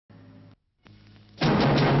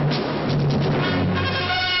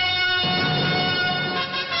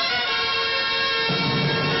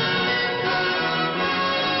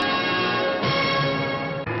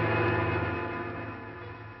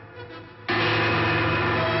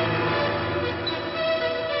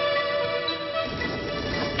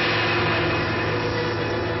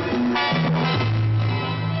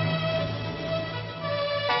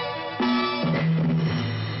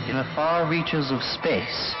far reaches of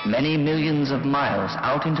space, many millions of miles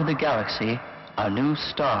out into the galaxy, a new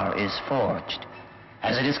star is forged.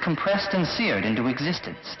 As it is compressed and seared into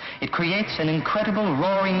existence, it creates an incredible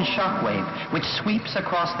roaring shockwave which sweeps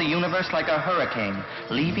across the universe like a hurricane,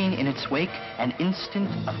 leaving in its wake an instant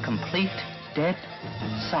of complete, dead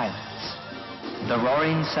silence. The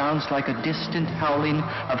roaring sounds like a distant howling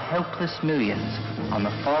of helpless millions on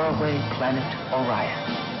the faraway planet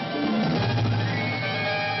Orion.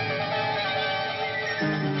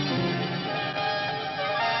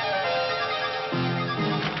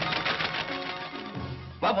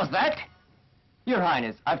 What was that? Your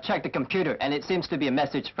Highness, I've checked the computer, and it seems to be a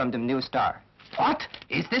message from the new star. What?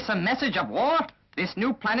 Is this a message of war? This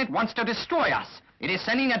new planet wants to destroy us. It is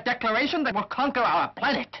sending a declaration that will conquer our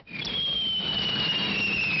planet.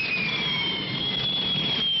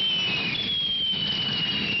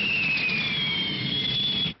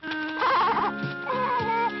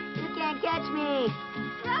 You can't catch me.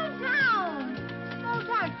 Slow down. Slow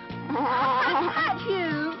down. I'll catch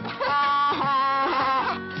you.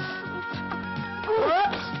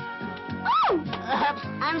 Whoops. Oh! Oops,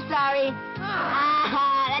 I'm sorry.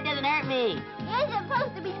 That doesn't hurt me. You're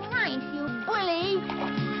supposed to be nice, you bully.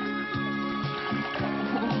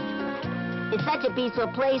 It's such a peaceful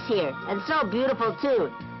place here, and so beautiful,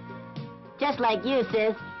 too. Just like you,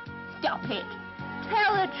 sis. Stop it.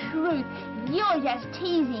 Tell the truth. You're just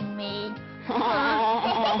teasing me. Huh?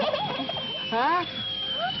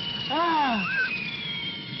 Oh,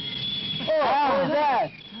 what was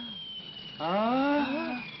that?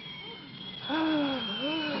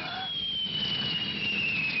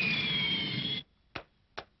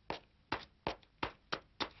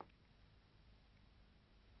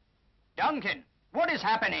 Duncan, what is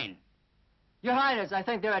happening? Your Highness, I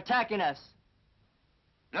think they're attacking us.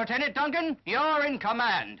 Lieutenant Duncan, you're in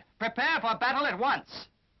command. Prepare for battle at once.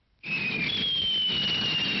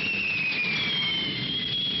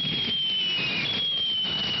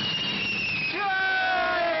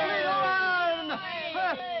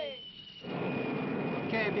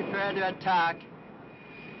 Okay, prepare to attack.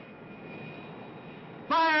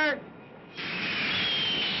 Fire!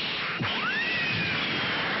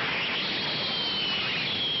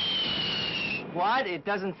 What? It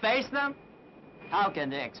doesn't face them? How can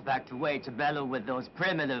they expect to wage a battle with those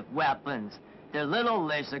primitive weapons? Their little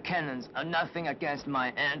laser cannons are nothing against my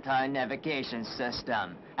anti-navigation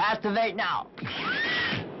system. Activate now!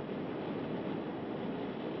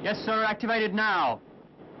 Yes, sir. Activated now.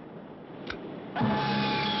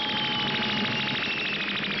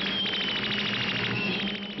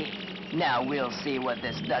 Now we'll see what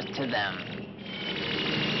this does to them.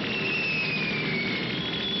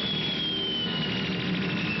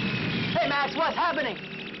 Hey, Max, what's happening?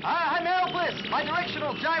 I'm helpless. My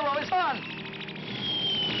directional gyro is on.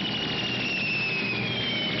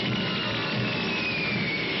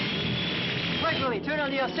 Quickly, turn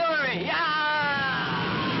on the auxiliary.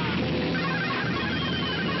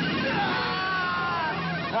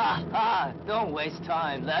 Don't waste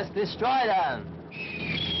time. Let's destroy them.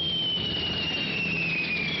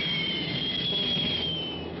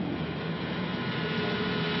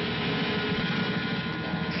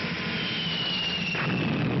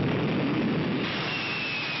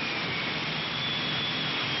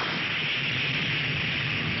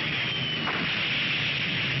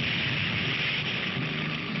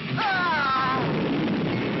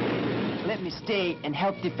 Let me stay and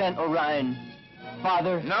help defend Orion.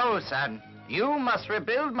 Father? No, son. You must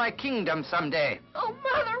rebuild my kingdom someday. Oh,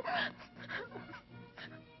 Mother.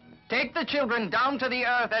 Take the children down to the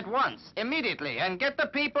Earth at once, immediately, and get the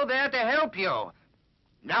people there to help you.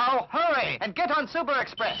 Now, hurry and get on Super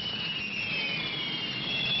Express.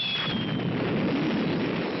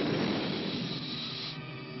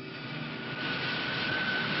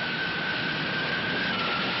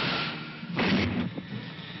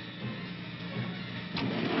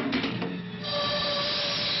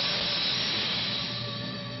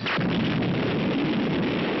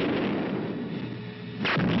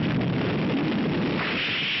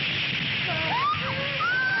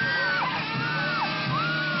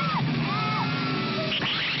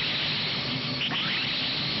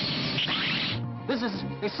 This is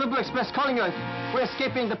a Super Express calling Earth. We're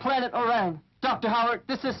escaping the planet Orion. Dr. Howard,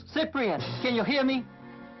 this is Cyprian. Can you hear me?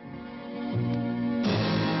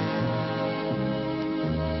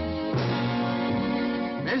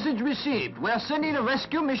 Message received. We're sending a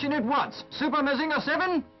rescue mission at once. Super Mazinger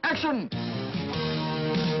 7, action!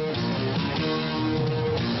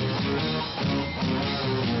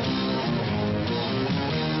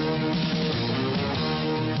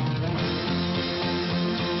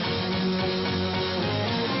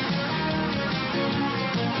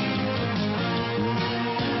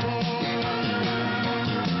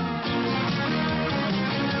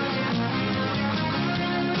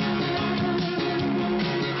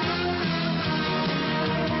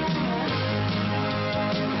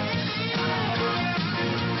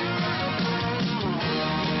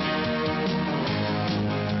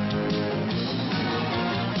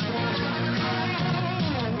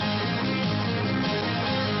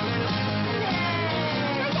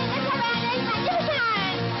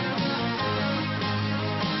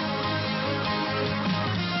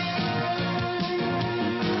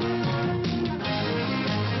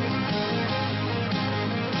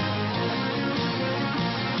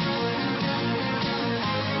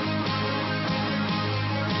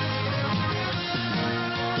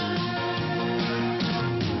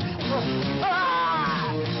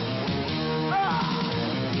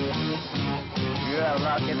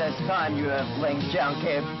 last time you have linked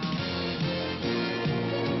junkie.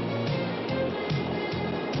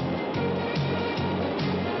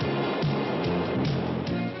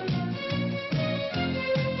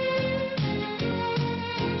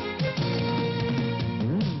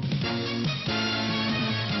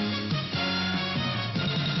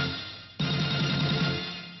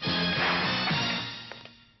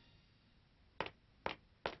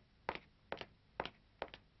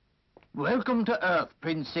 Welcome to Earth,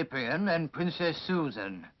 Prince Cyprian and Princess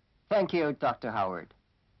Susan. Thank you, Dr. Howard.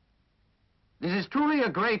 This is truly a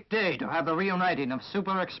great day to have the reuniting of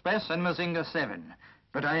Super Express and Mazinga 7.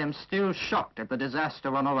 But I am still shocked at the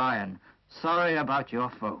disaster on Orion. Sorry about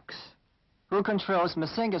your folks. Who controls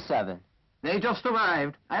Mazinga 7? They just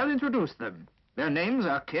arrived. I'll introduce them. Their names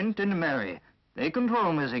are Kent and Mary. They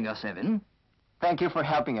control Mazinga 7. Thank you for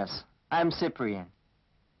helping us. I'm Cyprian.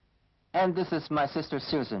 And this is my sister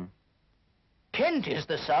Susan. Kent is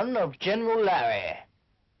the son of General Larry.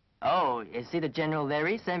 Oh, is he the General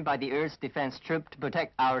Larry sent by the Earth's defense troop to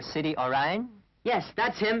protect our city, Orion? Yes,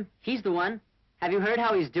 that's him. He's the one. Have you heard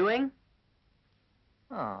how he's doing?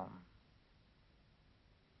 Oh.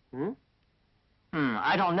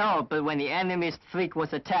 I don't know, but when the enemy's fleet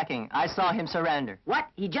was attacking, I saw him surrender. What?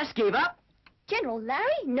 He just gave up? General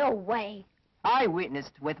Larry? No way. I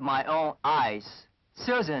witnessed with my own eyes.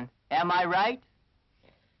 Susan, am I right?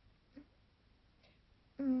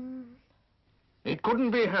 It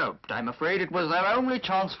couldn't be helped. I'm afraid it was their only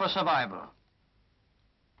chance for survival.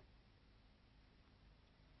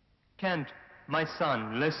 Kent, my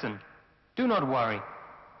son, listen. Do not worry.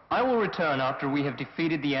 I will return after we have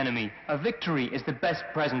defeated the enemy. A victory is the best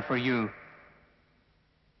present for you.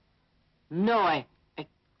 No, I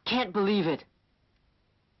can't believe it.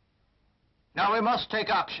 Now we must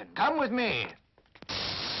take action. Come with me.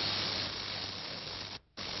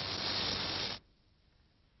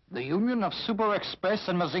 The union of Super Express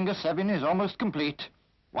and Mazinga 7 is almost complete.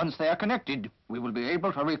 Once they are connected, we will be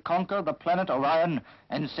able to reconquer the planet Orion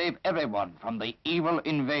and save everyone from the evil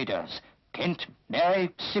invaders. Kent,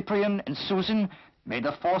 Mary, Cyprian, and Susan, may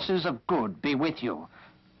the forces of good be with you.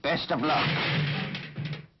 Best of luck.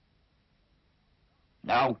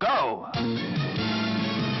 Now go!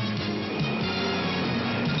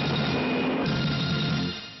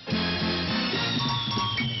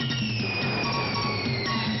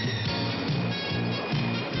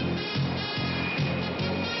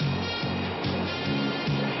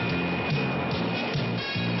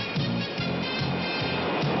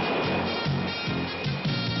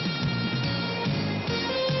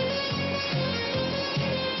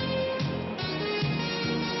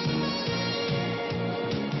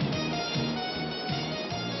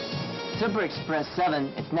 Super Express 7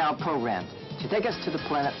 is now programmed to take us to the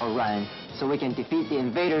planet Orion so we can defeat the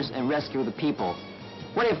invaders and rescue the people.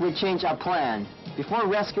 What if we change our plan? Before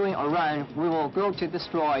rescuing Orion, we will go to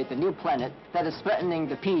destroy the new planet that is threatening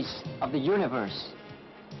the peace of the universe.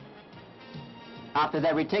 After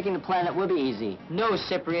that, retaking the planet will be easy. No,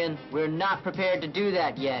 Cyprian. We're not prepared to do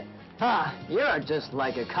that yet. You're just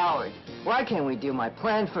like a coward. Why can't we do my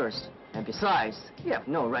plan first? And besides, you have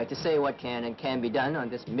no right to say what can and can't be done on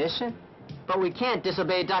this mission. But we can't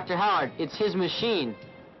disobey Dr. Howard. It's his machine.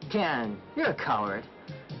 Ken, you're a coward.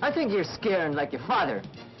 I think you're scared like your father.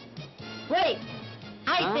 Wait,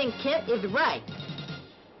 I think Kent is right.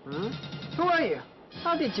 Who are you?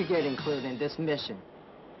 How did you get included in this mission?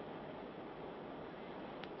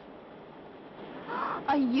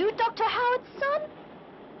 Are you Dr. Howard's son?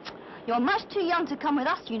 You're much too young to come with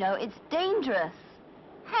us, you know. It's dangerous.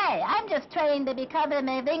 Hey, I'm just training to become a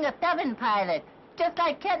Mazinga 7 pilot, just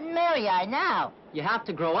like Kent and Mary are now. You have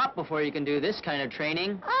to grow up before you can do this kind of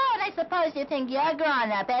training. Oh, and I suppose you think you're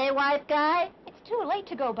grown up, eh, white guy? It's too late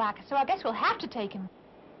to go back, so I guess we'll have to take him.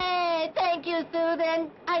 Hey, thank you,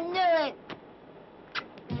 Susan. I knew it.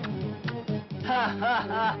 Ha ha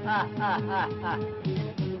ha ha ha ha.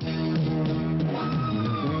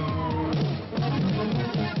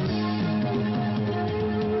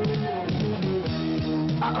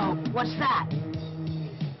 Uh-oh, what's that?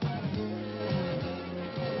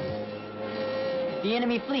 The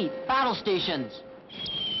enemy fleet, battle stations.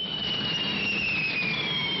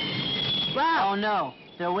 Wow. Oh no,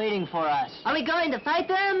 they're waiting for us. Are we going to fight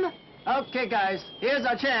them? Okay, guys, here's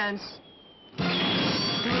our chance.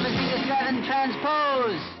 Mazinga 7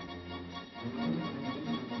 transpose.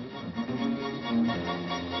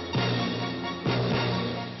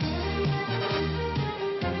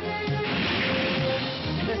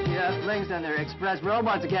 This the Earthlings and their express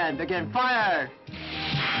robots again. Begin fire!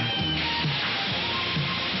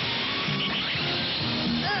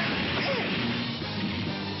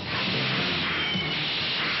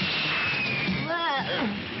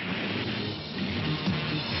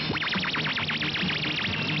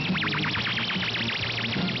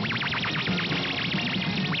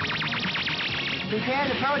 Prepare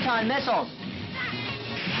the proton missiles.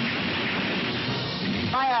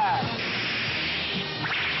 Fire!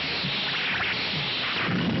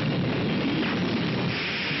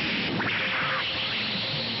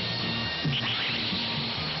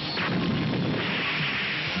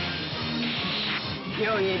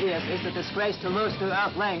 You idiots, it's a disgrace to lose to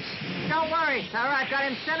Earthlings. Don't worry, sir. I've got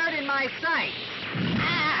him centered in my sight.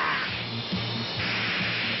 Ah!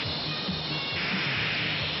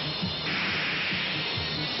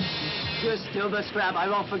 Just steal the scrap, I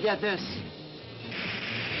won't forget this.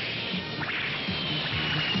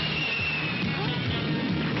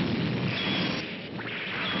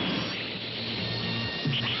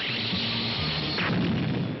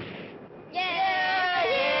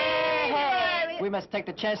 We must take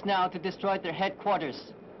the chance now to destroy their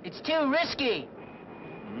headquarters. It's too risky.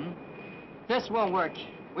 This won't work.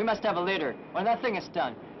 We must have a leader. When nothing is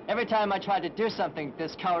done, every time I try to do something,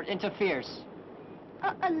 this coward interferes.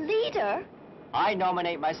 A leader? I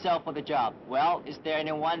nominate myself for the job. Well, is there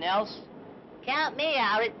anyone else? Count me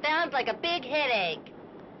out. It sounds like a big headache.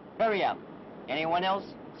 Hurry up. Anyone else?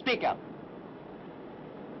 Speak up.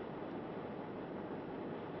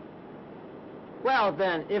 Well,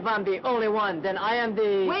 then, if I'm the only one, then I am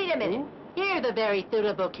the... Wait a minute. You're the very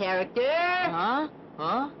suitable character. Huh?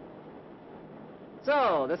 Huh?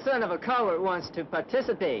 So, the son of a coward wants to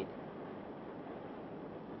participate.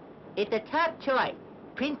 It's a tough choice.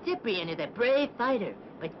 Prince Cyprian is a brave fighter,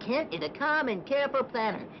 but Kent is a calm and careful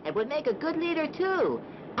planner and would make a good leader, too.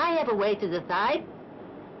 I have a way to decide.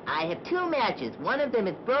 I have two matches. One of them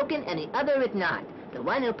is broken and the other is not. The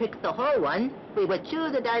one who picks the whole one, we would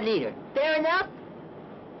choose as our leader. Fair enough?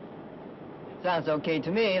 Sounds okay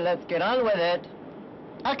to me. Let's get on with it.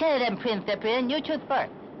 Okay then, Prince Cyprian, you choose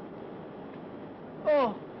first.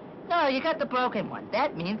 Oh, no, you got the broken one.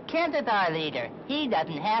 That means Kent is our leader. He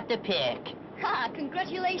doesn't have to pick. Ha!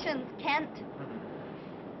 Congratulations, Kent.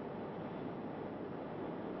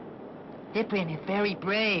 Cyprian is very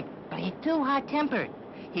brave, but he's too hot-tempered.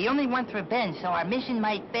 He only wants revenge, so our mission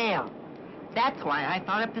might fail. That's why I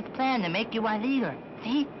thought up this plan to make you our leader.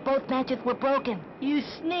 See? Both matches were broken. You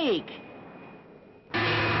sneak.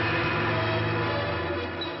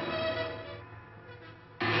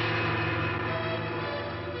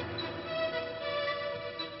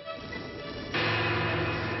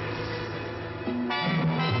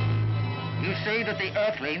 You say that the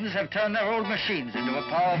Earthlings have turned their old machines into a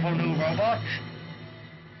powerful new robot?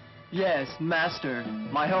 Yes, Master.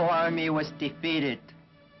 My whole army was defeated.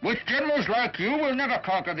 With generals like you, we'll never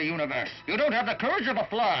conquer the universe. You don't have the courage of a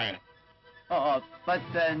fly. But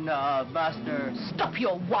then, Master... Stop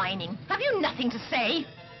your whining. Have you nothing to say?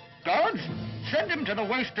 Guards, send him to the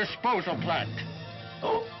waste disposal plant.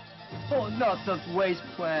 Oh, not the waste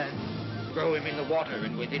plant. Throw him in the water,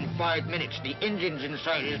 and within 5 minutes, the engines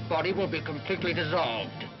inside his body will be completely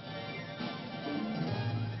dissolved.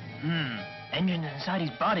 Engines inside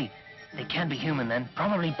his body. They can't be human then.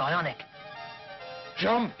 Probably bionic.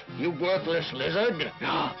 Jump, you worthless lizard.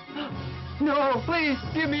 No, please,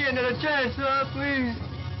 give me another chance, please.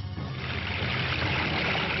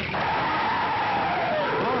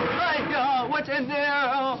 Oh, my God, what's in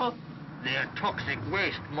there? They're toxic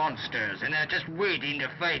waste monsters, and they're just waiting to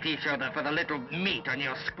fight each other for the little meat on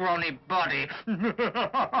your scrawny body.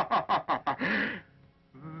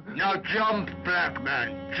 Now jump, black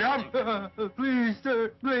man, jump! Please,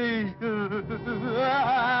 sir, please.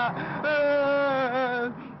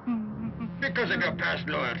 Because of your past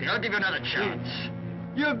loyalty, I'll give you another chance.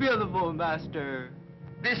 You're beautiful, Master.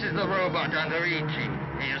 This is the robot under E.G.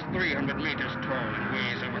 He is 300 meters tall and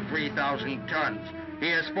weighs over 3,000 tons. He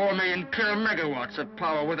has 4 million kilomegawatts of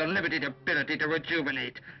power with unlimited ability to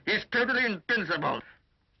rejuvenate. He's totally invincible.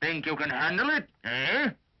 Think you can handle it, eh?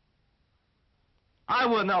 I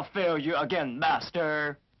will not fail you again,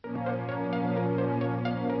 Master.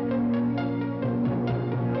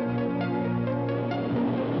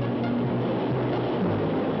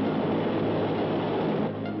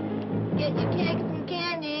 Get your cakes and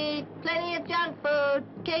candy. Plenty of junk food.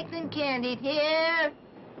 Cakes and candy here.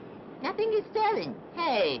 Nothing is selling.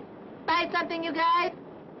 Hey, buy something, you guys?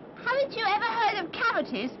 Haven't you ever heard of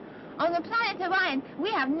cavities? On the planet Orion,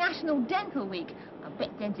 we have National Dental Week. I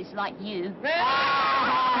bet dentists like you.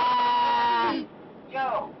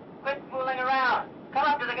 Joe, quit fooling around. Come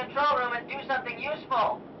up to the control room and do something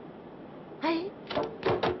useful. Hey.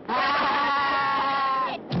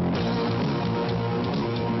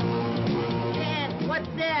 Ken, what's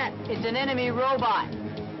that? It's an enemy robot.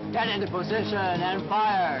 Get into position and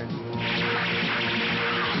fire.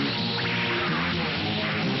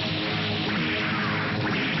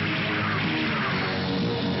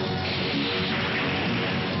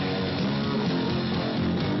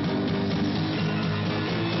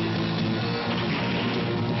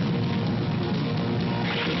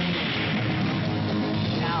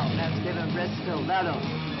 Hostile battle.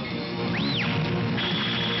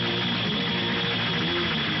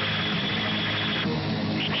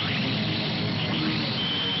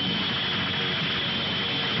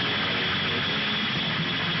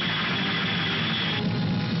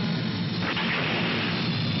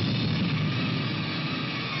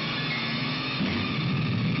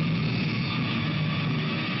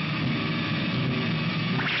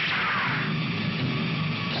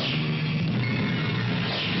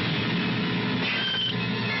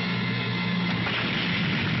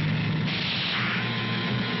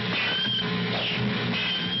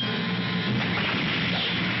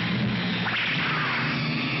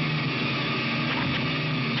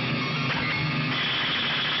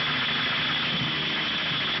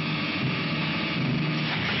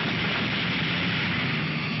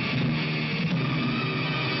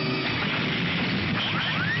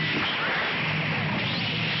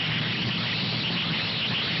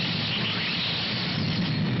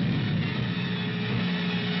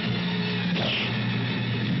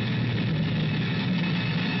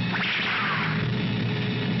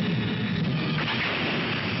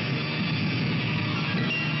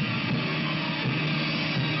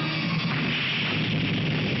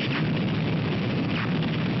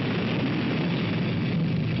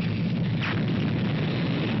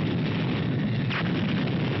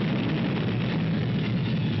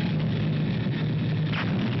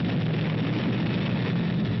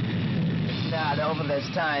 Not over this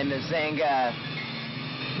time, Mazinga.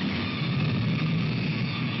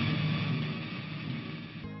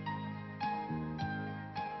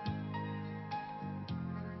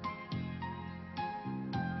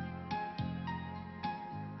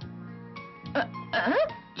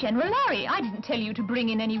 General Larry, I didn't tell you to bring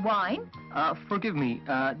in any wine. Forgive me.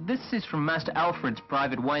 This is from Master Alfred's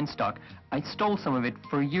private wine stock. I stole some of it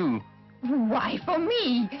for you. Why, for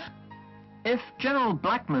me? If General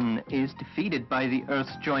Blackman is defeated by the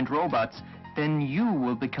Earth's joint robots, then you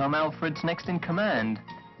will become Alfred's next in command.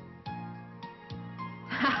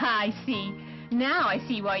 I see. Now I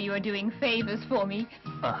see why you are doing favors for me.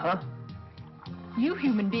 Uh-huh. You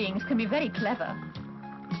human beings can be very clever.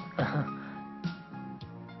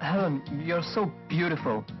 Helen, you're so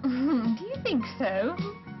beautiful. Do you think so?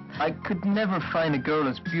 I could never find a girl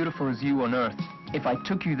as beautiful as you on Earth. If I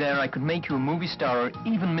took you there, I could make you a movie star or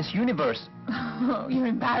even Miss Universe. Oh, you're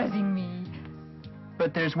embarrassing me.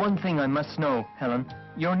 But there's one thing I must know, Helen.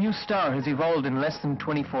 Your new star has evolved in less than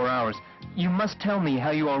 24 hours. You must tell me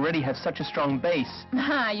how you already have such a strong base.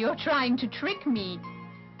 You're trying to trick me.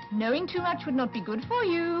 Knowing too much would not be good for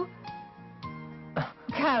you.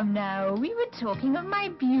 Come now, we were talking of my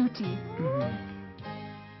beauty.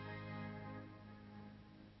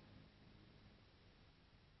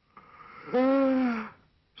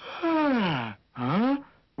 Huh?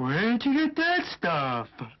 Where'd you get that stuff?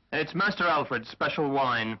 It's Master Alfred's special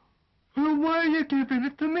wine. Well, why are you giving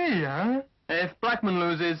it to me, huh? If Blackman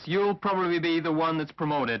loses, you'll probably be the one that's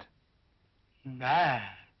promoted. Nah.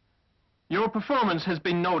 Your performance has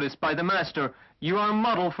been noticed by the Master. You are a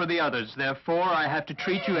model for the others. Therefore, I have to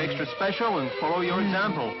treat you extra special and follow your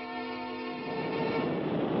example.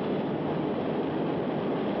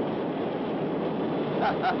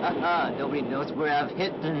 Nobody knows where I've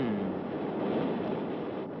hit them.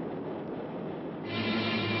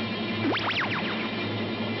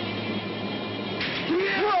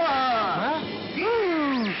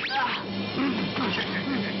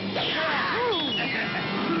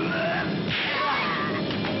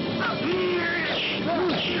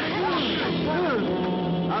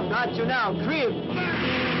 I've got you now, creep.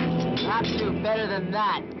 Have to better than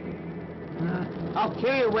that. I'll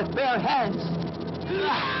kill you with bare hands.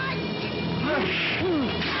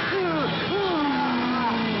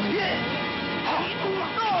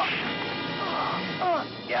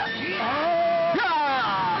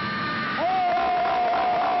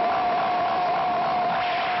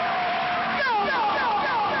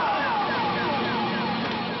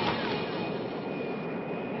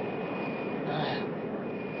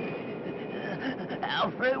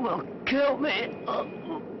 Alfred will kill me.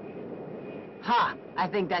 Ha! I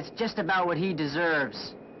think that's just about what he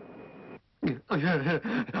deserves.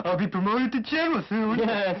 I'll be promoted to general soon.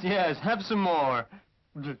 Yes, have some more.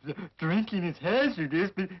 Drinking is hazardous,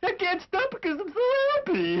 but I can't stop because I'm so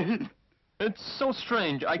happy. It's so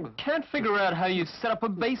strange. I can't figure out how you set up a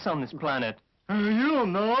base on this planet. You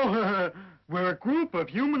don't know. We're a group of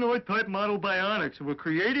humanoid-type model bionics who were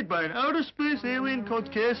created by an outer space alien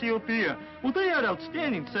called Cassiopeia. Well, they had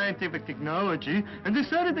outstanding scientific technology and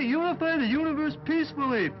decided to unify the universe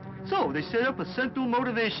peacefully. So they set up a central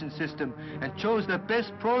motivation system and chose their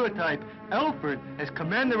best prototype, Alfred, as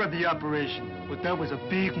commander of the operation. But that was a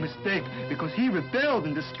big mistake because he rebelled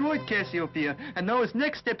and destroyed Cassiopeia, and now his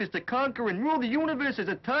next step is to conquer and rule the universe as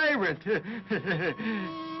a tyrant.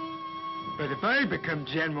 But if I become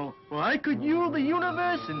general, well, I could rule the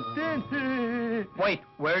universe and then... Wait,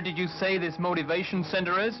 where did you say this motivation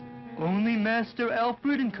center is? Only Master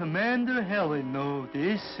Alfred and Commander Helen know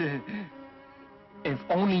this. If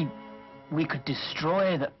only we could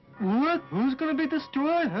destroy the... What? Who's gonna be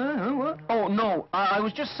destroyed, huh? What? Oh, no, I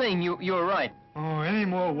was just saying you're right. Oh, any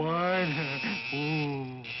more wine?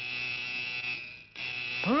 Ooh.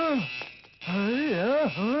 Huh? Yeah,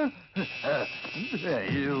 huh?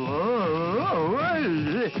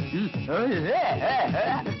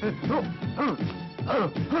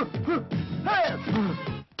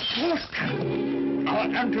 Our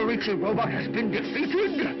Antorici robot has been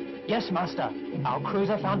defeated? Yes, Master. Our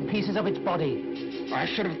cruiser found pieces of its body. I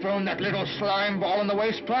should have thrown that little slime ball in the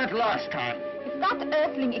waste plant last time. If that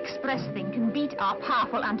Earthling Express thing can beat our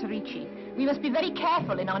powerful Antorici, we must be very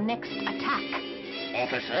careful in our next attack.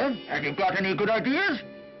 Officer, have you got any good ideas?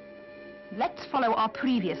 Let's follow our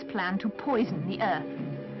previous plan to poison the Earth.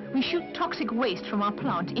 We shoot toxic waste from our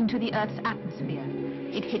plant into the Earth's atmosphere.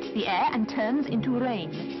 It hits the air and turns into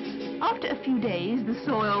rain. After a few days, the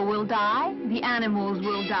soil will die, the animals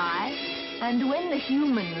will die, and when the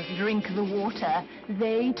humans drink the water,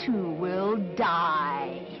 they too will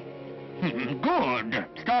die. Good.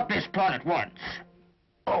 Stop this plot at once.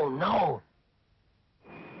 Oh, no.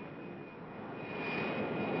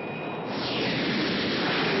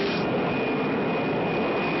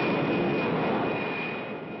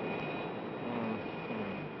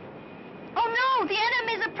 Oh, no! The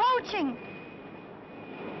enemy's approaching!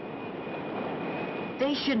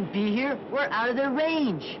 They shouldn't be here. We're out of their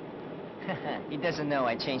range. He doesn't know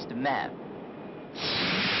I changed the map.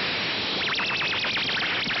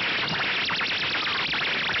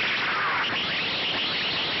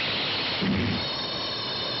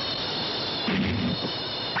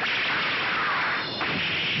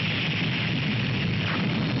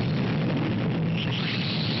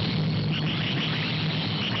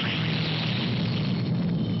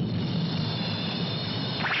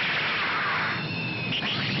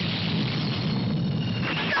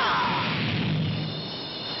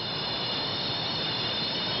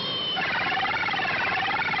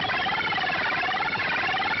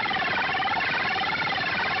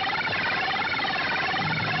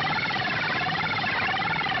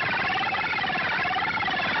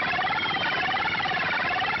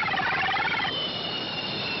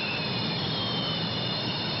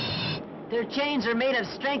 Their chains are made of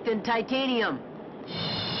strengthened titanium.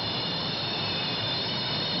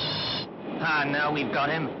 Ah, now we've got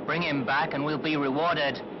him. Bring him back and we'll be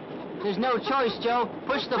rewarded. There's no choice, Joe.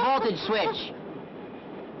 Push the voltage switch.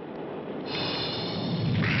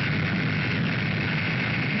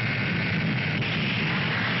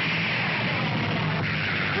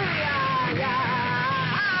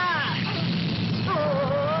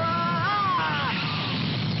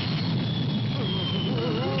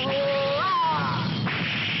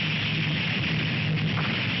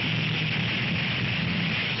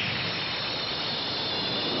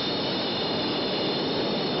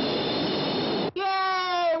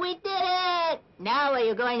 Now are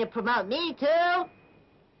you going to promote me too?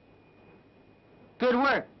 Good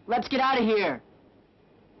work. Let's get out of here.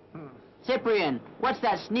 Cyprian, what's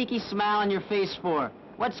that sneaky smile on your face for?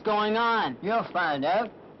 What's going on? You'll find out.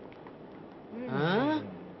 Huh?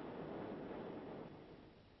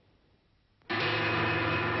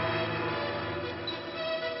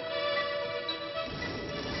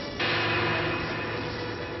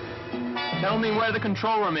 Tell me where the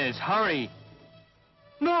control room is. Hurry.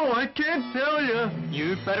 No, I can't tell you.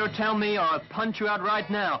 You'd better tell me or I'll punch you out right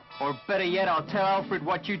now. Or better yet, I'll tell Alfred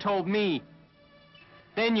what you told me.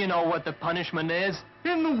 Then you know what the punishment is.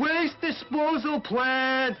 In the waste disposal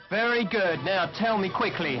plant. Very good. Now tell me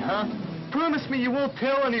quickly, huh? Promise me you won't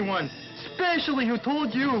tell anyone, especially who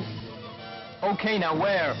told you. Okay, now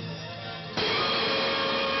where?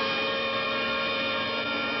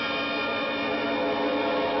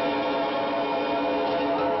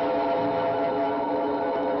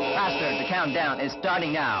 Master, the countdown is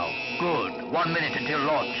starting now. Good. 1 minute until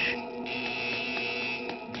launch.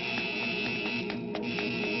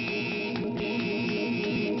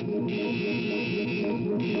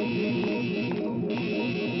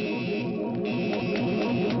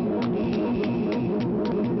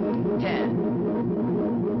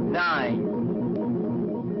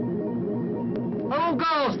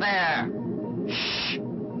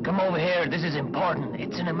 is important.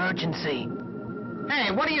 It's an emergency.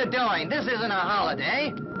 Hey, what are you doing? This isn't a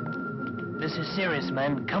holiday. This is serious,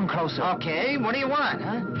 man. Come closer. Okay, what do you want,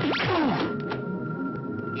 huh?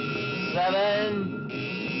 7,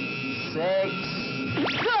 6.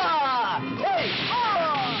 Ah! Hey! Ah!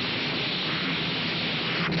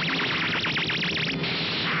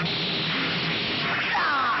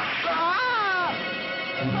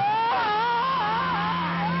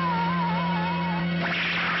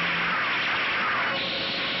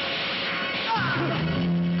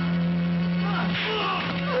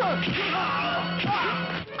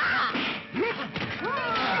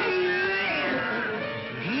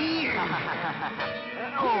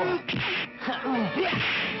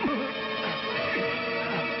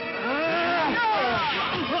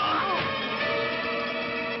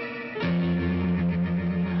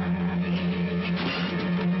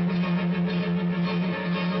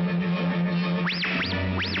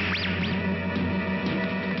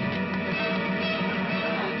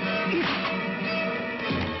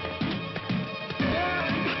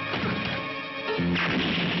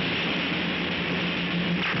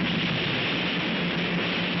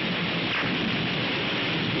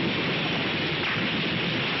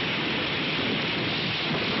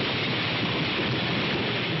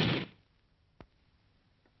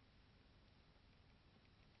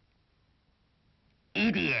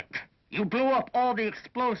 Idiot! You blew up all the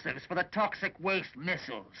explosives for the toxic waste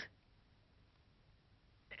missiles.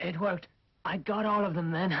 It worked. I got all of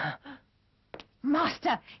them then.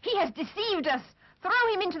 Master, he has deceived us.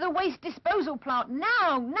 Throw him into the waste disposal plant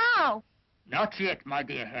now, now! Not yet, my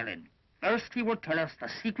dear Helen. First he will tell us the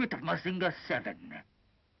secret of Mazinga 7.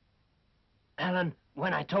 Helen,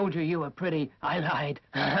 when I told you you were pretty, I lied.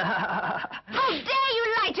 How dare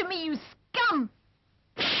you lie to me, you scum!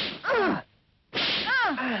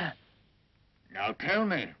 Now tell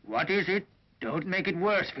me, what is it? Don't make it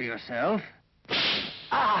worse for yourself.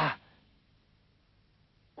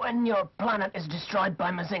 When your planet is destroyed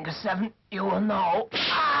by Mazinga 7, you will know.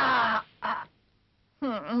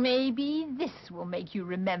 Maybe this will make you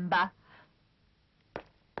remember.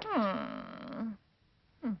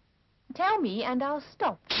 Tell me and I'll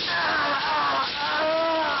stop.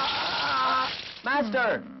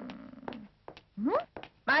 Master!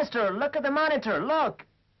 Master, look at the monitor, look!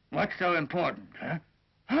 What's so important, huh?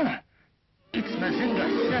 It's Mazinga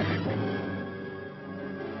 7.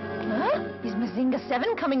 Huh? Is Mazinga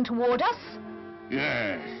 7 coming toward us?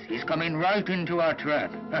 Yes, he's coming right into our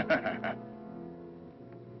trap.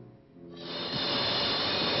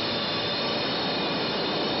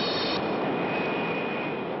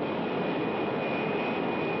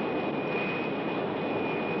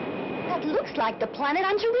 That looks like the planet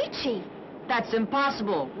Antarici. That's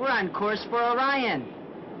impossible. We're on course for Orion.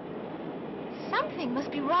 Something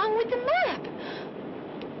must be wrong with the map.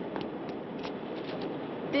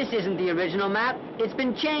 This isn't the original map. It's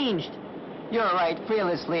been changed. You're right,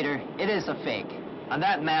 fearless leader. It is a fake. On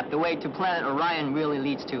that map, the way to planet Orion really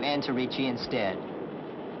leads to Antarici instead.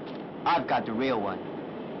 I've got the real one.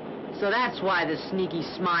 So that's why the sneaky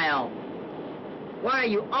smile. Why are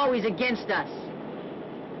you always against us?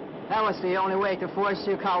 That was the only way to force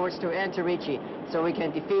you cowards to Antarici, so we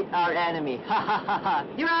can defeat our enemy. Ha ha ha ha!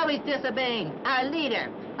 You're always disobeying our leader.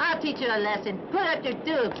 I'll teach you a lesson. Put up your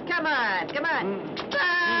dupes. Come on, come on.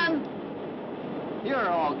 You're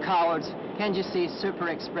all cowards. Can't you see Super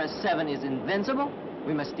Express 7 is invincible?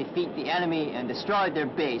 We must defeat the enemy and destroy their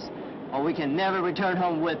base, or we can never return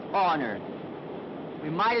home with honor. We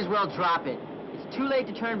might as well drop it. It's too late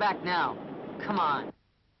to turn back now. Come on.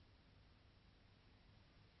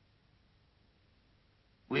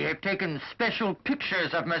 We have taken special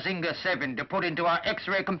pictures of Mazinga 7 to put into our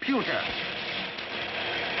X-ray computer.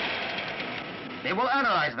 They will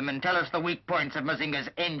analyze them and tell us the weak points of Mazinga's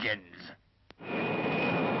engines.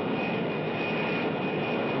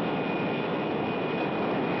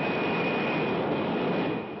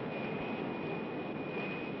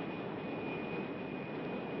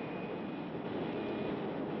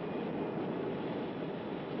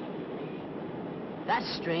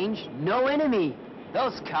 That's strange. No enemy.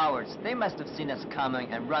 Those cowards, they must have seen us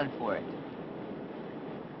coming and run for it.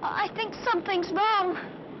 I think something's wrong.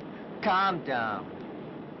 Calm down.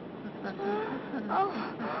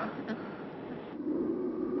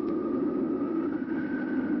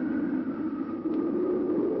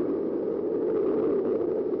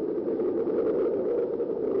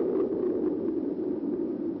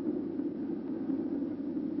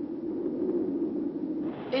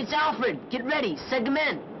 It's Alfred. Get ready.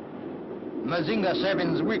 Segment. Mazinga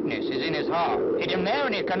 7's weakness is in his heart. Hit him there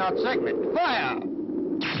and he cannot segment. Fire!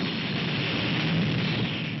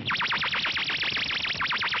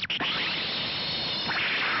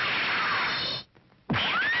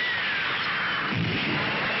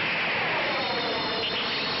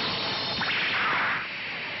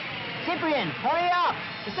 Cyprian, hurry up!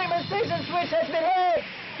 The signalization switch has been hit!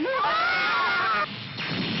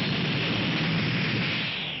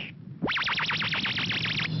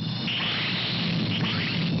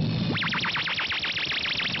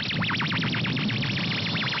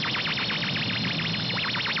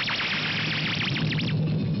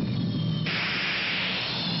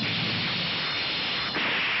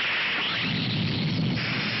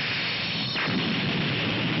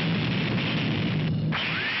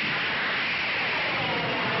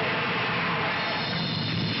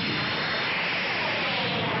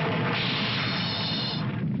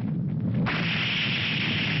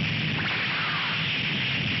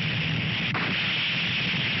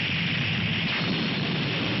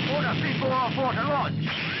 Order 3404 to launch.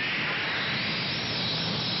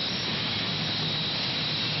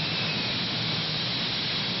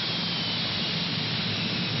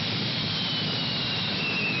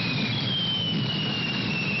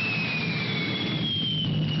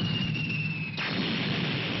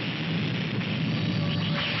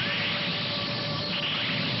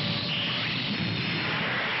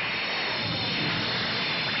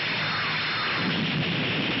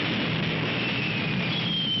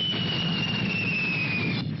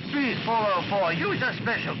 Speed 404, use a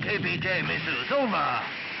special KBJ missiles, over.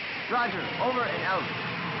 Roger, over and out.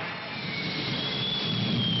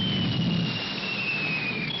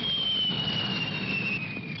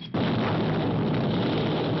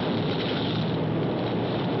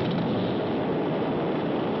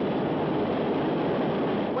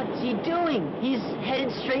 What's he doing? He's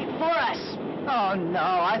headed straight for us. Oh, no,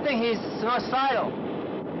 I think he's suicidal.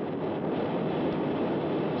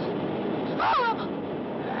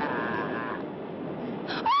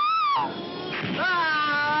 Ah!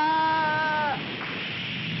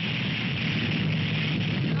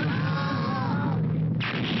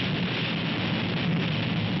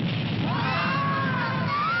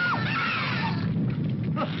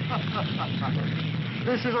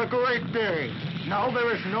 This is a great day. Now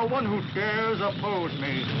there is no one who dares oppose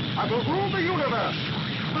me. I will rule the universe.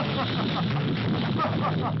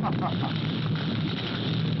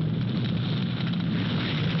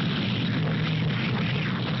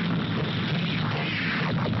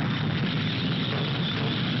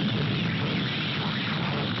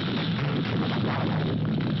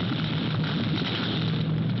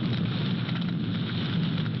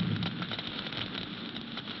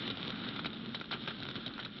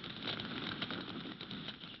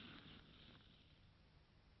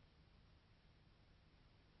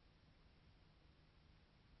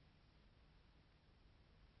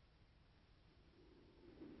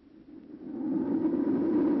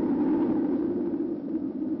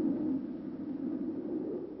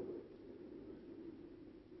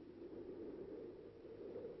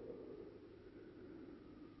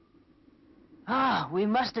 Ah, we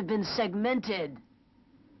must have been segmented.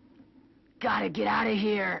 Gotta get out of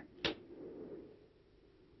here.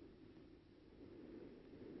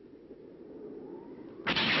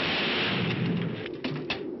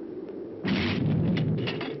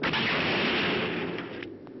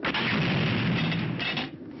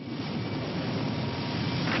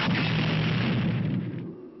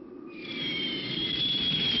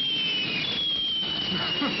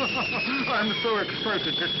 I'm so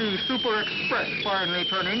excited to see Super Express finally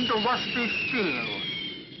turn into rusty steel.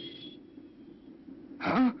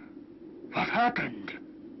 Huh? What happened?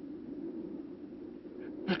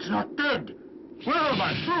 It's not dead. Where are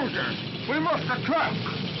my soldiers? We must attack.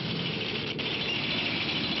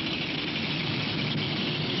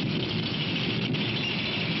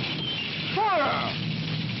 Fire!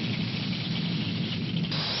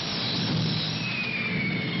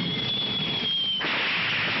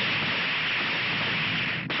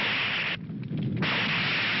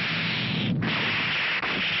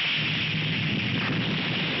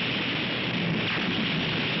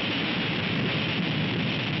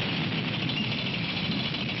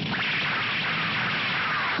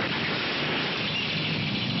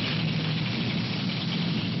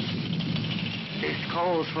 This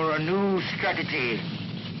calls for a new strategy.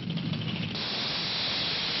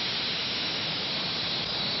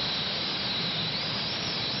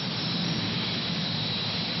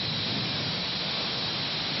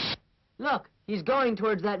 Look, he's going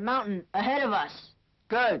towards that mountain ahead of us.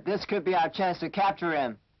 Good, this could be our chance to capture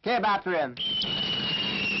him. Cab after him.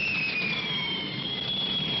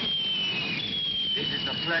 This is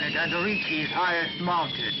the planet Andorici's highest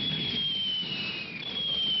mountain.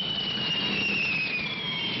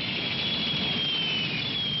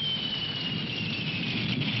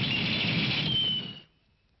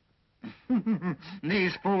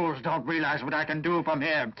 These fools don't realize what I can do from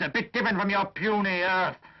here. It's a bit different from your puny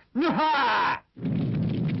Earth. Ha!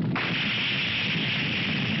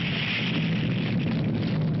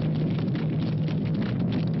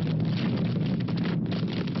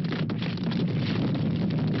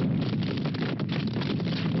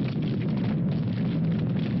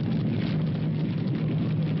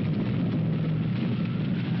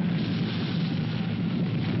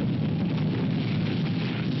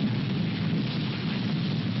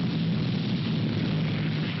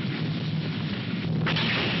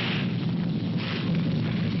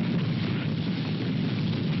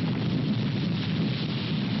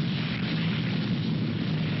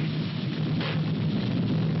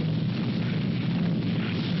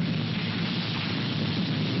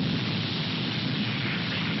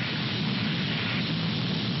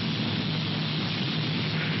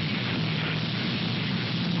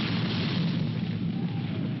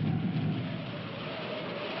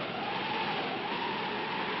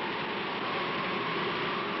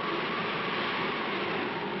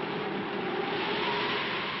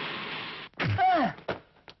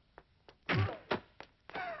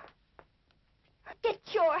 Get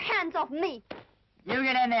your hands off me! You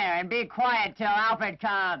get in there and be quiet till Alfred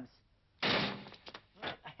comes.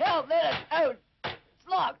 Help, let us out! It's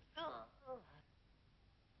locked.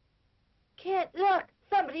 Can't look.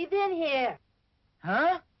 Somebody's in here.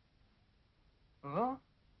 Huh? Huh?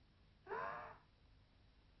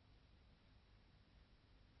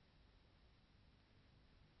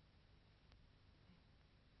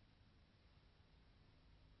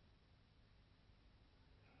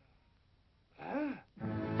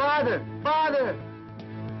 Father! Father!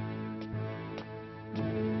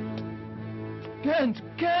 Kent!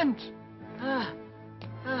 Kent!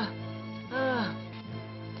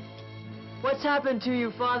 What's happened to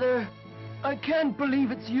you, Father? I can't believe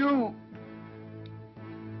it's you!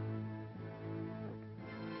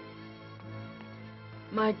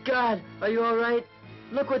 My God, are you all right?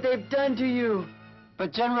 Look what they've done to you.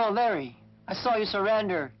 But General Larry, I saw you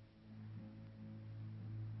surrender.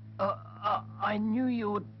 I knew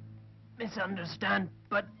you would misunderstand,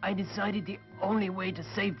 but I decided the only way to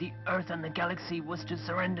save the Earth and the galaxy was to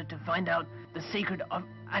surrender to find out the secret of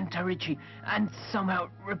Antarici and somehow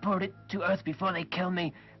report it to Earth before they kill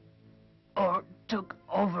me or took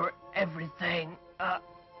over everything.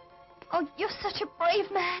 Oh, you're such a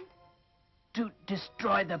brave man. To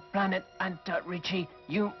destroy the planet Antarici,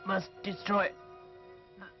 you must destroy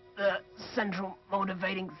the central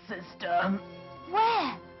motivating system.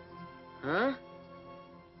 Where? Huh?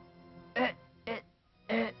 It's...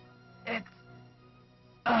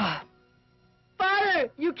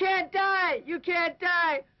 Father, you can't die! You can't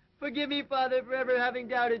die! Forgive me, Father, for ever having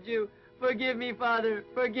doubted you. Forgive me, Father.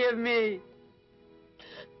 Forgive me.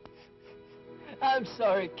 I'm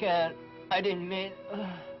sorry, Ken. I didn't mean...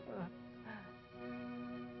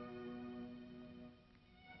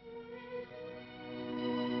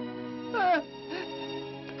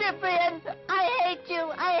 Cyprian, I hate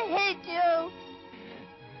you. I hate you.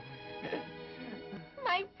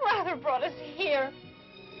 My brother brought us here.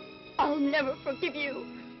 I'll never forgive you.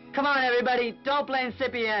 Come on, everybody. Don't blame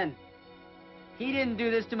Cyprian. He didn't do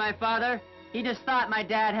this to my father. He just thought my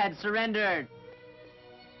dad had surrendered.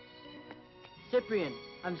 Cyprian,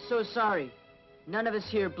 I'm so sorry. None of us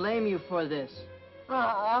here blame you for this.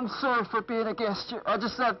 I'm sorry for being against you. I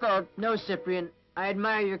just thought that... No, Cyprian. I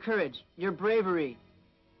admire your courage, your bravery.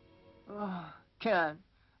 Ken,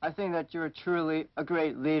 I think that you're truly a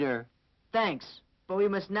great leader. Thanks, but we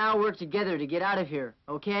must now work together to get out of here,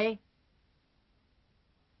 okay?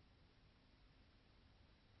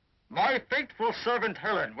 My faithful servant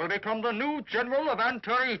Helen will become the new General of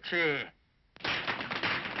Antarici.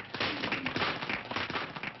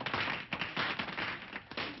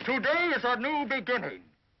 Today is a new beginning,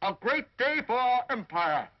 a great day for our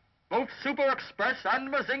empire. Both Super Express and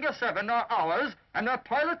Mazinga 7 are ours, and their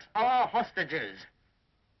pilots are our hostages.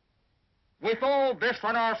 With all this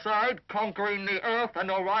on our side, conquering the Earth and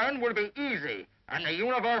Orion will be easy, and the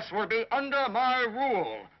universe will be under my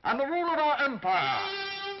rule, and the rule of our empire.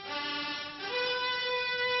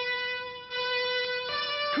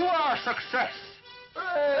 To our success!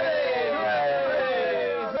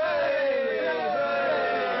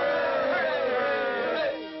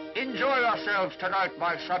 Enjoy yourselves tonight,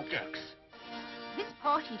 my subjects. This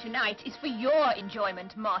party tonight is for your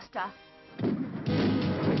enjoyment, Master.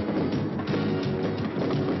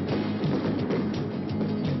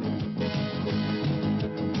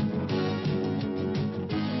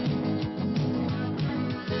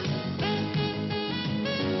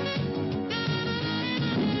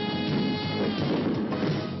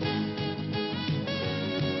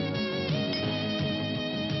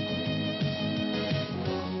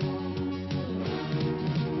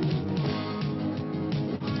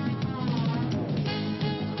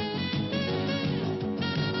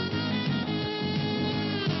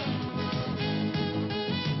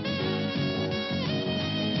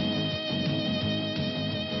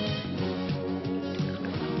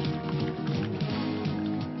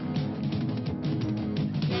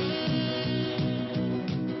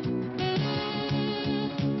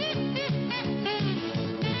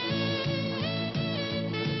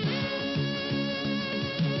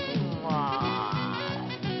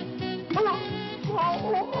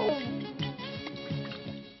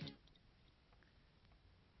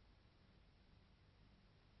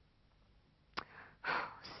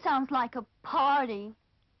 sounds like a party.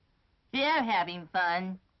 They're having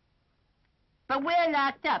fun. But we're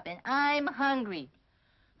locked up, and I'm hungry.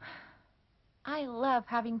 I love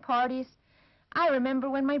having parties. I remember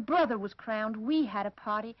when my brother was crowned, we had a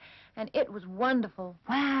party, and it was wonderful.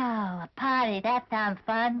 Wow, a party. That sounds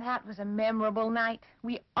fun. That was a memorable night.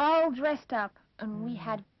 We all dressed up, and we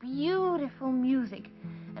had beautiful music,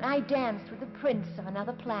 and I danced with the prince of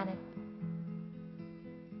another planet.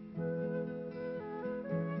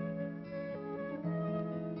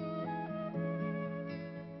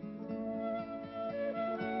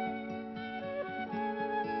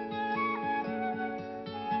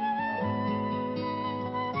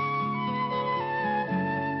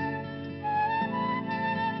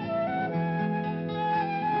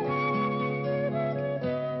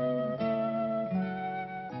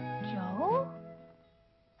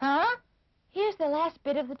 The last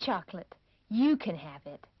bit of the chocolate. You can have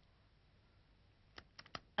it.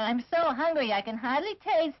 I'm so hungry I can hardly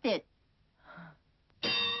taste it.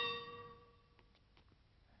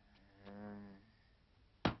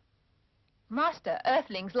 Master,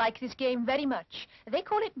 Earthlings like this game very much. They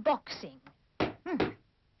call it boxing.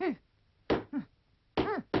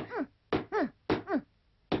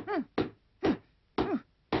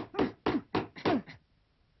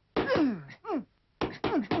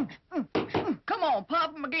 Come on,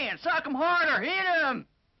 pop him again. Sock him harder. Hit him.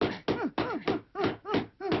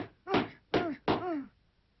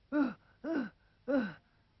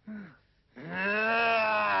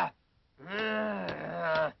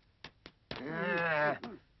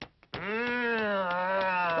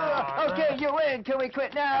 Okay, you win. Can we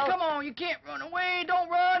quit now? Come on, you can't run away. Don't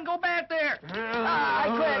run. Go back there. I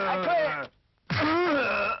quit.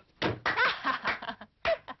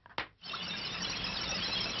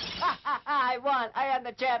 I won. I am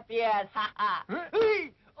the champion.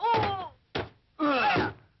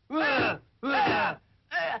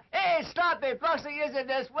 Hey, stop it. Boxing isn't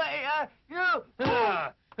this way.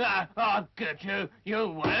 I'll get you, you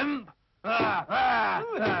wimp.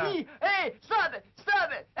 Hey, stop it.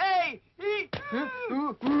 Hey.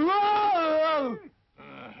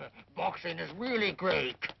 Boxing is really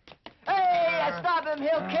great. Hey, stop him.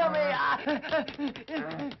 He'll kill me.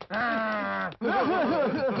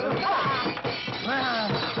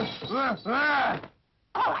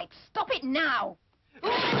 All right, stop it now.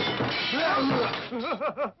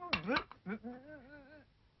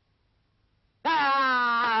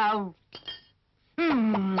 Ow!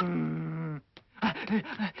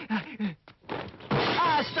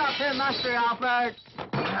 Stop him, Master Albert.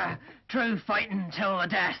 True fighting till the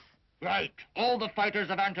death. Right. All the fighters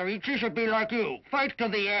of Antarici should be like you. Fight to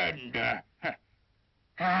the end.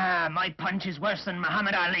 My punch is worse than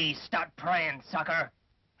Muhammad Ali. Start praying, sucker.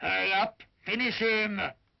 Hurry up. Finish him.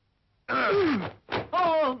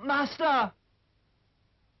 Oh, Master.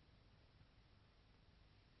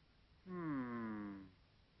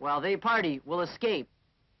 Well, the party will escape.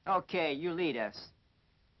 Okay, you lead us.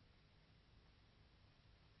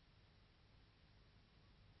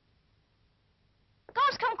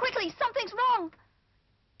 Guards, come quickly. Something's wrong.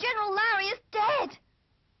 General Larry is dead.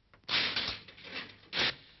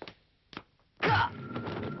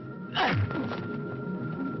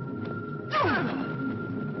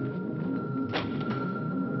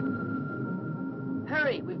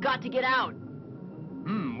 Hurry, we've got to get out.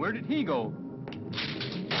 Where did he go?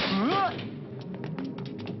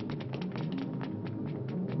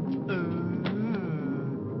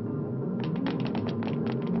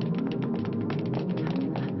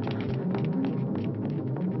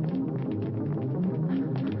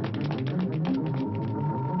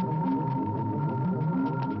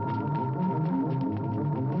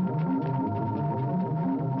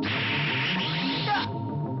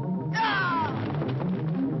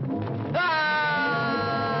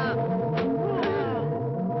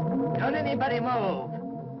 Don't anybody move.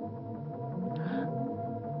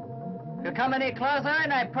 If you come any closer,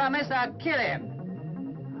 and I promise I'll kill him.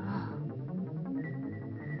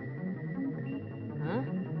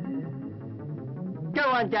 Go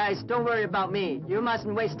on, guys. Don't worry about me. You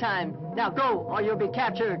mustn't waste time. Now go, or you'll be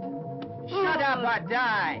captured. Shut up or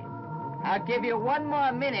die. I'll give you one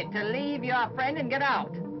more minute to leave your friend and get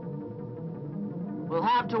out. We'll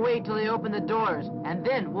have to wait till they open the doors, and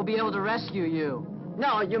then we'll be able to rescue you.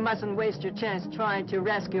 No, you mustn't waste your chance trying to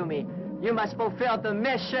rescue me. You must fulfill the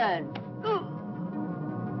mission.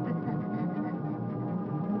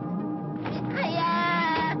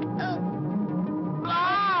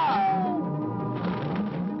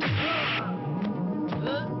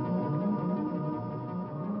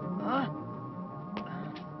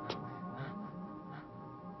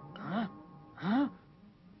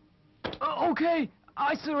 Okay,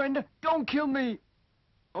 I surrender. Don't kill me.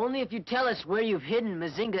 Only if you tell us where you've hidden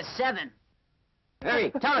Mazinga 7.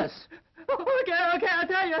 Hurry, tell us. Okay, I'll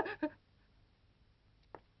tell you.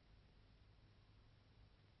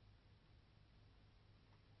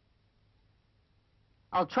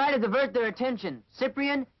 I'll try to divert their attention.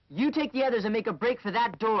 Cyprian, you take the others and make a break for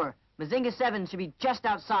that door. Mazinga 7 should be just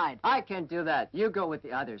outside. I can't do that. You go with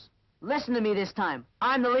the others. Listen to me this time.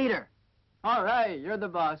 I'm the leader. All right, you're the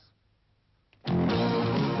boss.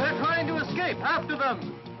 They're trying to escape. After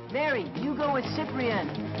them. Mary, you go with Cyprian.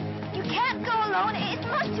 You can't go alone. It's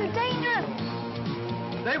much too dangerous.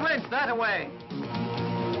 They went that way.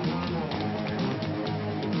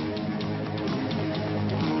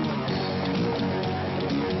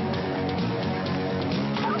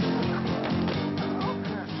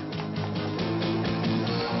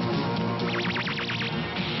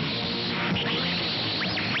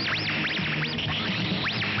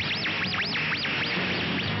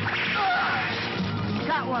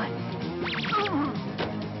 Got one.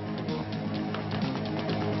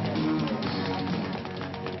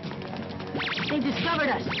 They discovered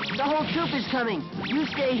us. The whole troop is coming. You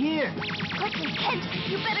stay here. Quickly, Kent,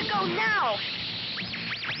 you better go now.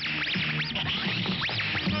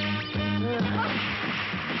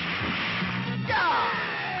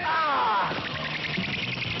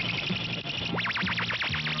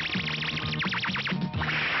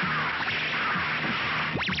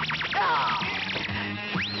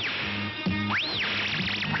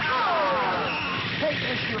 Take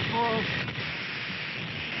this, you fools.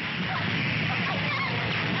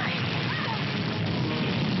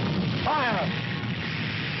 Fire!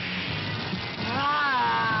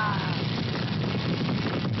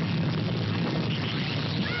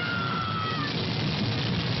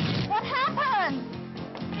 What happened?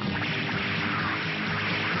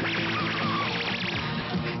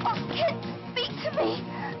 Oh, Kent, speak to me.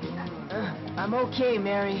 I'm okay,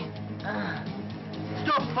 Mary.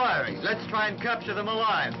 Stop firing. Let's try and capture them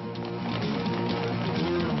alive.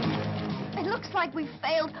 It looks like we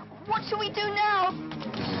failed. What should we do now?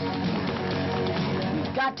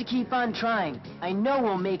 We've got to keep on trying. I know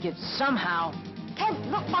we'll make it somehow. Kent,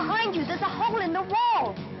 look behind you. There's a hole in the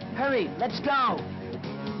wall. Hurry, let's go.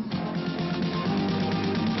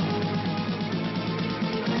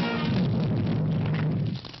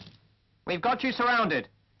 We've got you surrounded.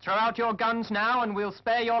 Throw out your guns now and we'll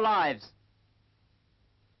spare your lives.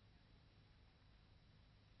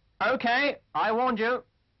 Okay, I warned you.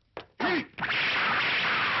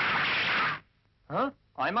 Huh?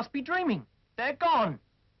 I must be dreaming. They're gone.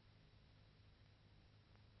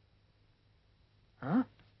 Huh?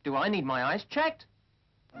 Do I need my eyes checked?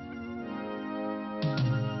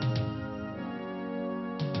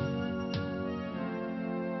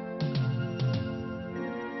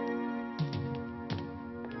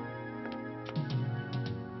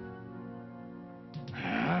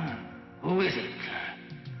 Who is it?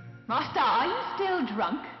 Master, are you still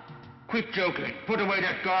drunk? Quit joking. Put away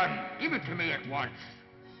that gun. Give it to me at once.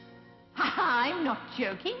 I'm not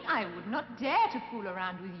joking. I would not dare to fool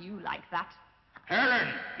around with you like that. Helen,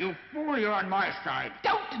 you fool, you're on my side.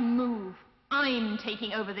 Don't move. I'm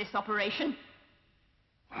taking over this operation.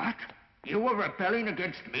 What? You were rebelling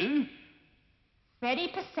against me? Very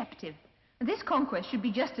perceptive. This conquest should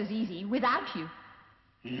be just as easy without you.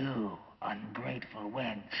 You ungrateful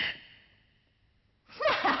wench.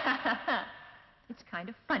 It's kind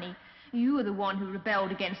of funny. You were the one who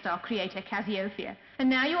rebelled against our creator, Cassiopeia, and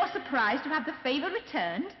now you are surprised to have the favor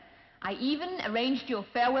returned? I even arranged your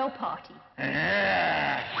farewell party.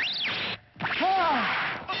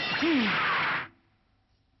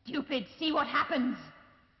 Stupid, see what happens.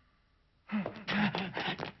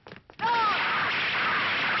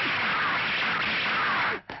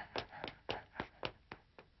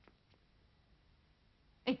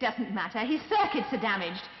 It doesn't matter. His circuits are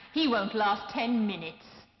damaged. He won't last 10 minutes.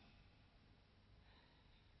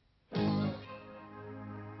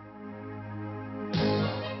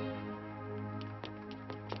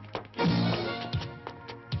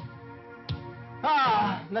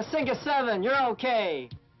 Mazinga 7, you're okay.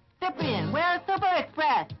 Cyprian, where's Super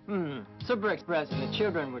Express? Super Express and the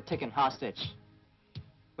children were taken hostage.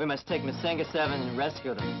 We must take Mazinga 7 and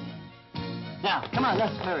rescue them. Now, come on,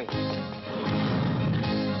 let's hurry.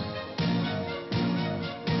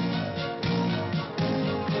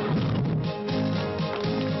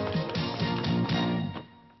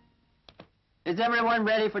 Is everyone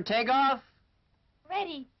ready for takeoff?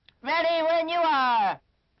 Ready. Ready when you are.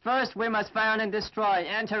 First, we must find and destroy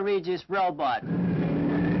Antaregi's robot.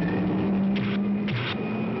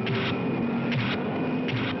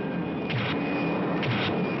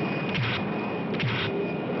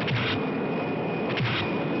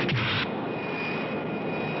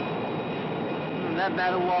 that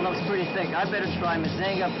battle wall looks pretty thick. I better try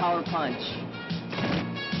Mazinga Power Punch.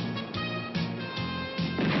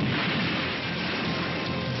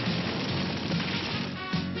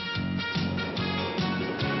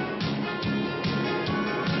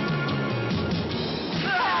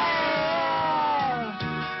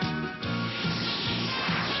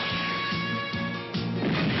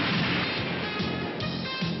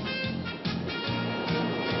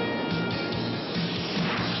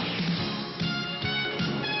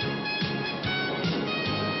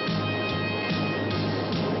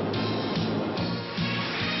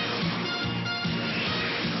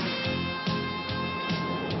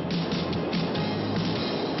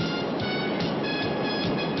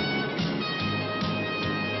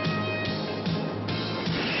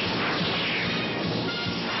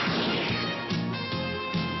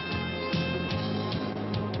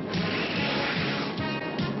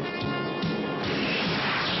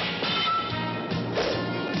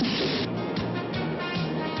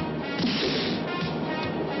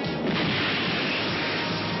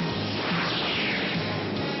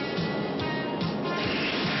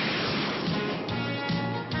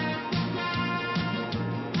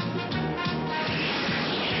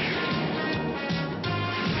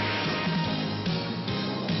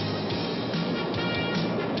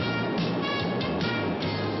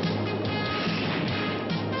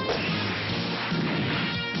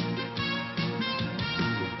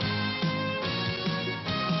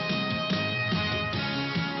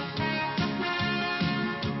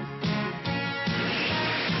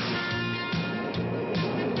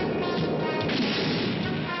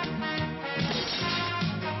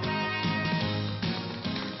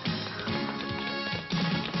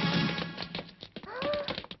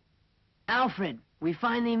 Alfred, we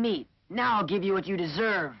finally meet. Now I'll give you what you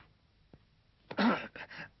deserve. Hold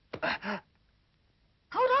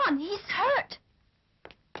on, he's hurt.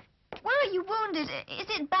 Where are you wounded? Is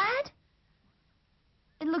it bad?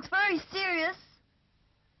 It looks very serious.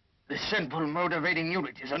 The central motivating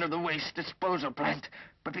unit is under the waste disposal plant.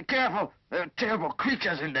 But be careful, there are terrible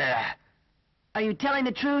creatures in there. Are you telling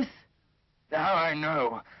the truth? Now I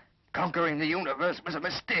know. Conquering the universe was a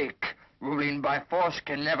mistake. Ruling by force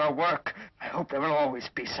can never work. I hope there will always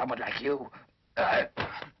be someone like you. Oh,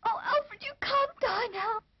 Alfred, you can't die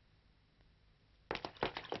now.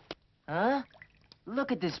 Huh?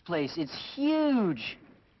 Look at this place. It's huge.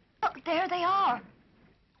 Look, there they are.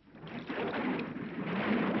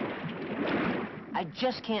 I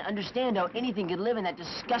just can't understand how anything could live in that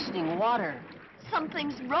disgusting water.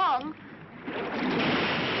 Something's wrong.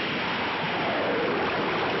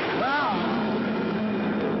 Wow.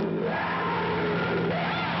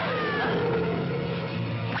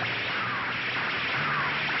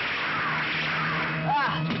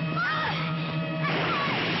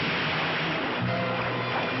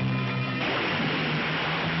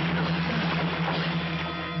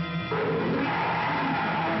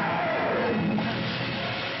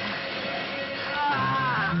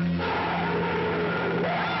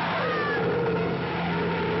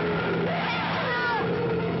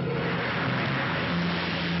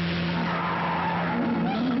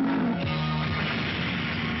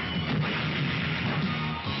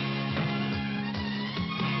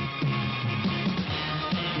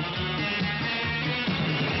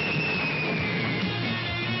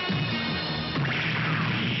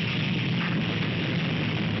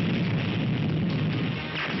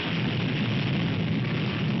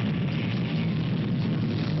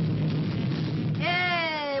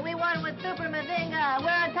 Super Mazinga,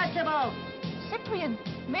 we're untouchable. Cyprian,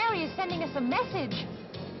 Mary is sending us a message.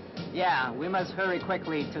 Yeah, we must hurry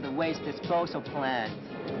quickly to the waste disposal plant.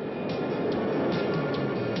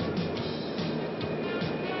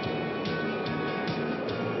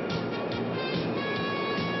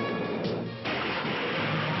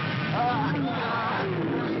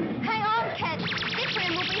 Hang on, Ken.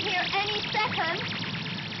 Cyprian will be here any second.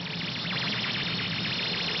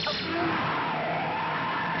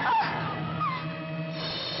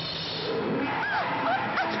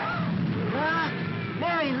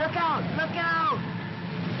 Mary, look out! Look out!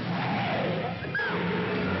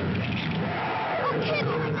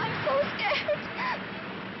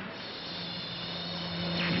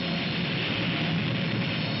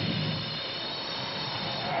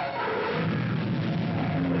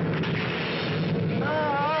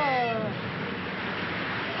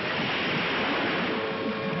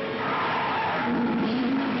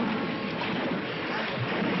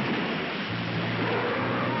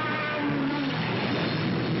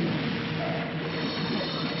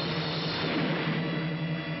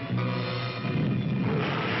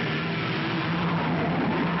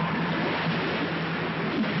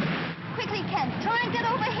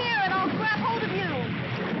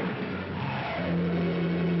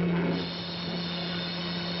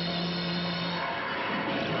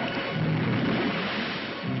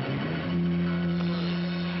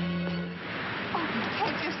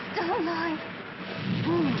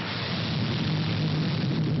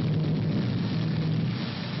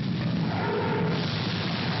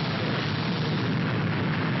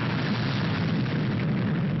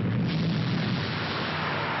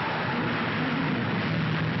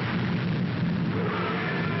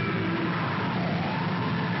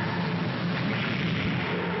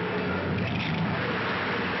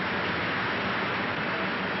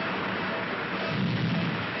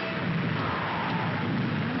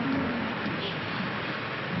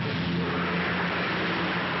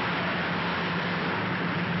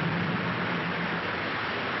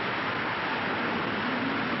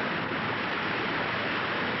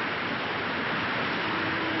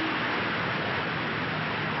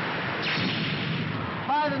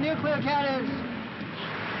 the nuclear cannons!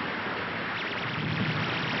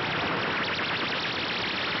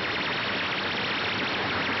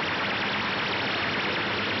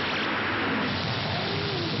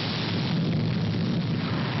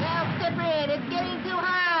 Now, Cyprian, it's getting too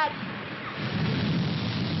hot!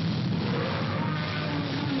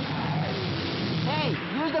 Hey,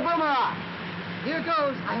 use the boomerang! Here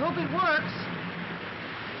goes. I hope it works.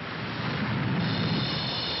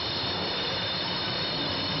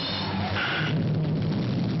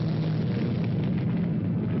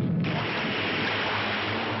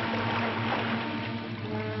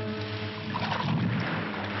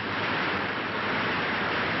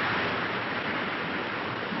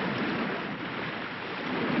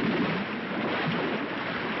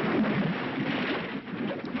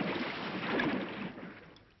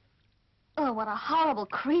 Oh, what a horrible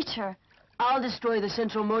creature. I'll destroy the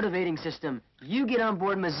central motivating system. You get on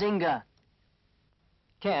board Mazinga.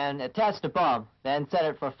 Ken, attach the bomb, then set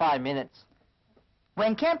it for 5 minutes.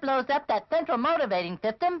 When Kent blows up that central motivating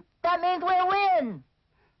system, that means we'll win!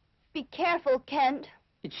 Be careful, Kent.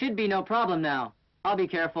 It should be no problem now. I'll be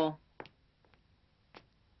careful.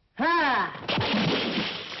 Ha!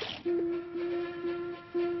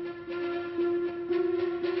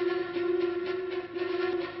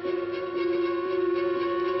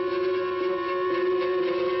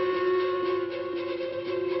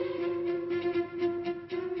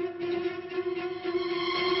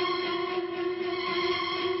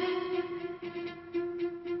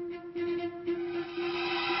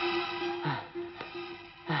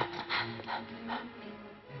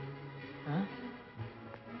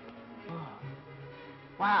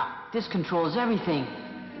 Wow, this controls everything.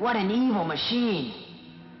 What an evil machine.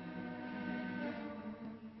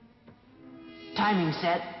 Timing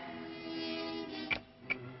set.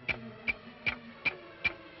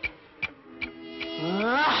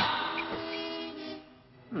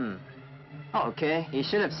 Okay, he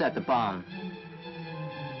should have set the bomb.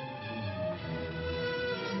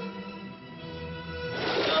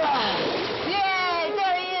 Yay!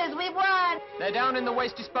 There he is! We've won! They're down in the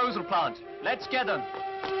waste disposal plant. Let's get them.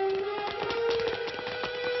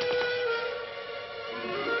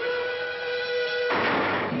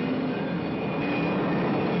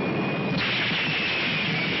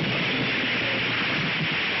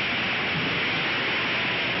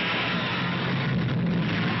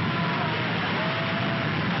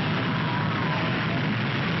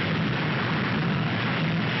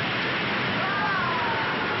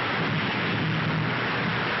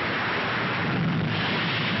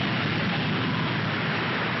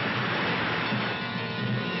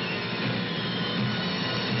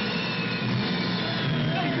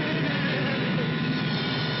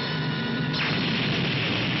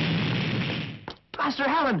 Master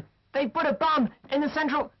Helen, they've put a bomb in the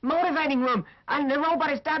central motivating room, and the robot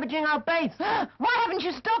is damaging our base. Why haven't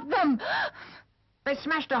you stopped them? They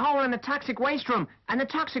smashed a hole in the toxic waste room, and the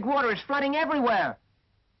toxic water is flooding everywhere.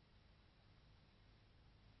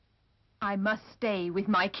 I must stay with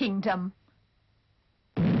my kingdom.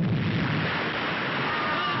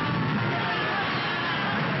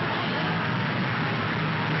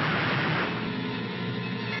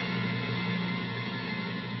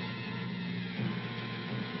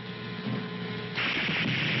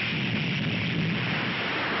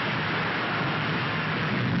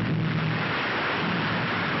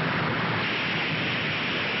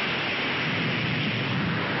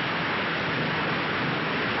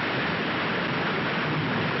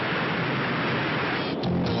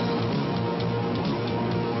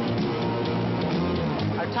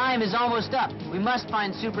 Time is almost up. We must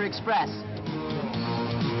find Super Express.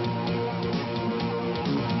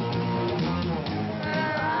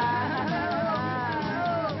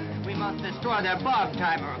 We must destroy their bog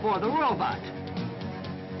timer for the robot.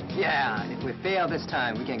 Yeah, if we fail this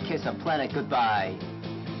time, we can kiss a planet goodbye.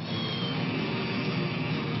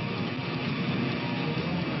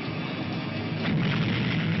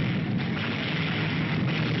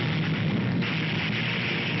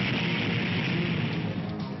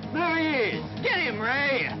 There he is! Get him,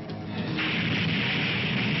 Ray!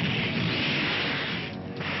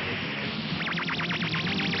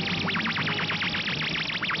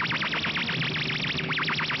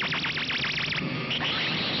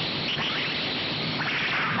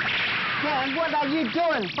 Ken, what are you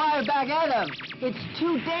doing? Fire back at him! It's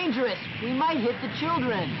too dangerous. We might hit the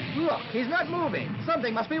children. Look, he's not moving.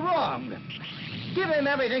 Something must be wrong. Give him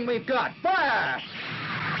everything we've got. Fire!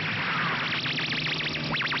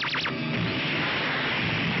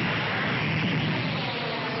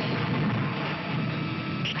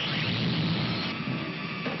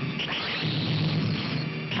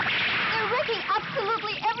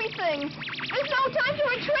 going. There's no time to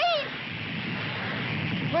retreat.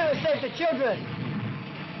 We'll save the children.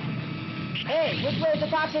 Hey, which way is the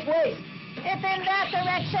toxic waste? It's in that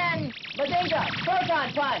direction. Mazinga,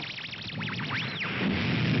 proton punch.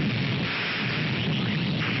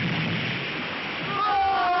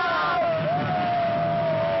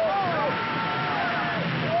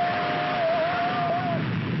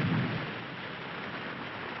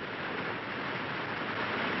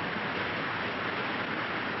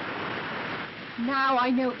 Now I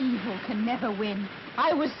know evil can never win.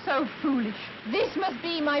 I was so foolish. This must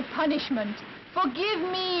be my punishment. Forgive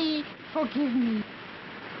me. Forgive me.